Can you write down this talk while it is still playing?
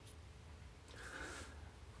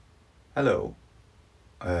Hello,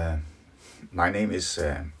 uh, my name is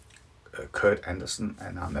Kurt Andersen,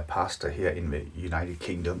 and I'm a pastor here in the United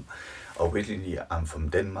Kingdom. Originally, I'm from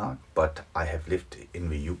Denmark, but I have lived in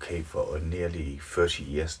the UK for nearly 30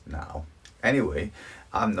 years now. Anyway,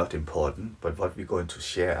 I'm not important, but what we're going to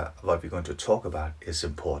share, what we're going to talk about is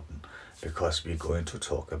important because we're going to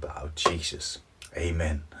talk about Jesus.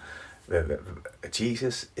 Amen.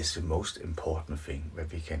 Jesus is the most important thing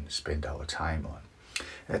that we can spend our time on.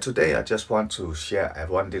 Today I just want to share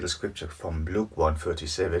one little scripture from Luke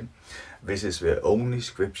 1:37. This is the only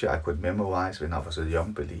scripture I could memorize when I was a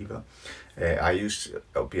young believer. I used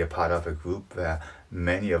to be a part of a group where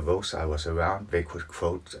many of those I was around, they could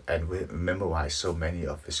quote and memorize so many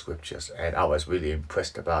of the scriptures. And I was really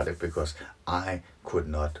impressed about it because I could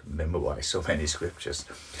not memorize so many scriptures.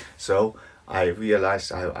 So I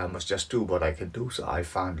realized I must just do what I can do. So I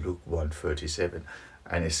found Luke 1:37,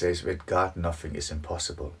 and it says, with God nothing is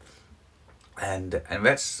impossible. And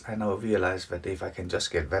that's, I now realize that if I can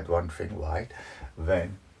just get that one thing right,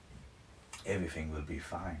 then everything will be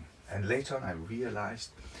fine. And later on I realized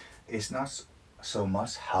it's not so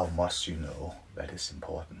much how much you know that is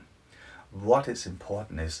important. What is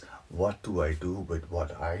important is, what do I do with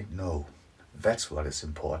what I know? That's what is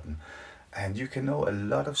important. And you can know a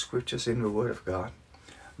lot of scriptures in the Word of God,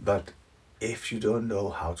 but if you don't know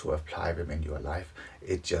how to apply them in your life,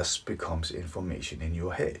 it just becomes information in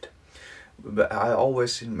your head. But I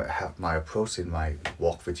always have my approach in my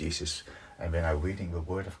walk with Jesus, and when I'm reading the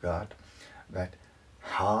Word of God, that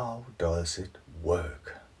how does it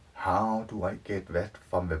work? How do I get that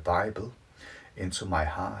from the Bible into my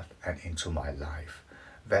heart and into my life?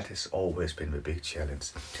 That has always been the big challenge.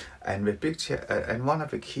 And and one of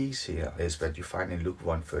the keys here is that you find in Luke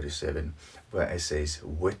 1:37, where it says,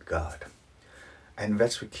 with God. And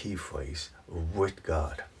that's the key phrase, with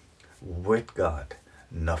God. With God,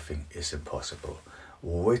 nothing is impossible.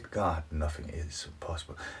 With God, nothing is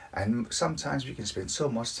impossible. And sometimes we can spend so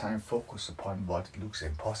much time focused upon what looks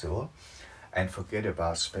impossible and forget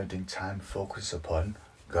about spending time focused upon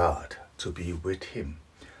God, to be with Him,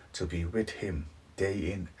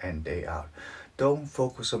 day in and day out. Don't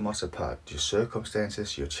focus so much about your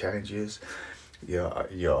circumstances, your challenges,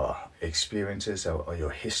 your experiences, or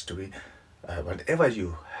your history. Whatever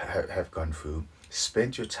you have gone through,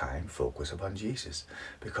 spend your time focus upon Jesus,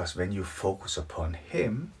 because when you focus upon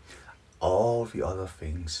Him, all the other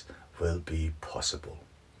things will be possible.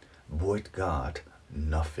 With God,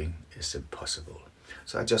 nothing is impossible.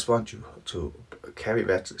 So I just want you to carry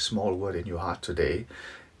that small word in your heart today.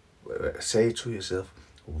 Say to yourself,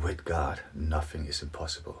 with God, nothing is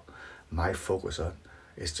impossible. My focus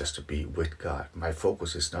is just to be with God. My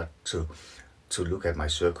focus is not to look at my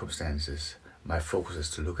circumstances. My focus is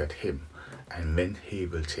to look at Him, and then He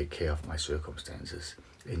will take care of my circumstances.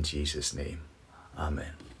 In Jesus' name,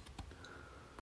 Amen.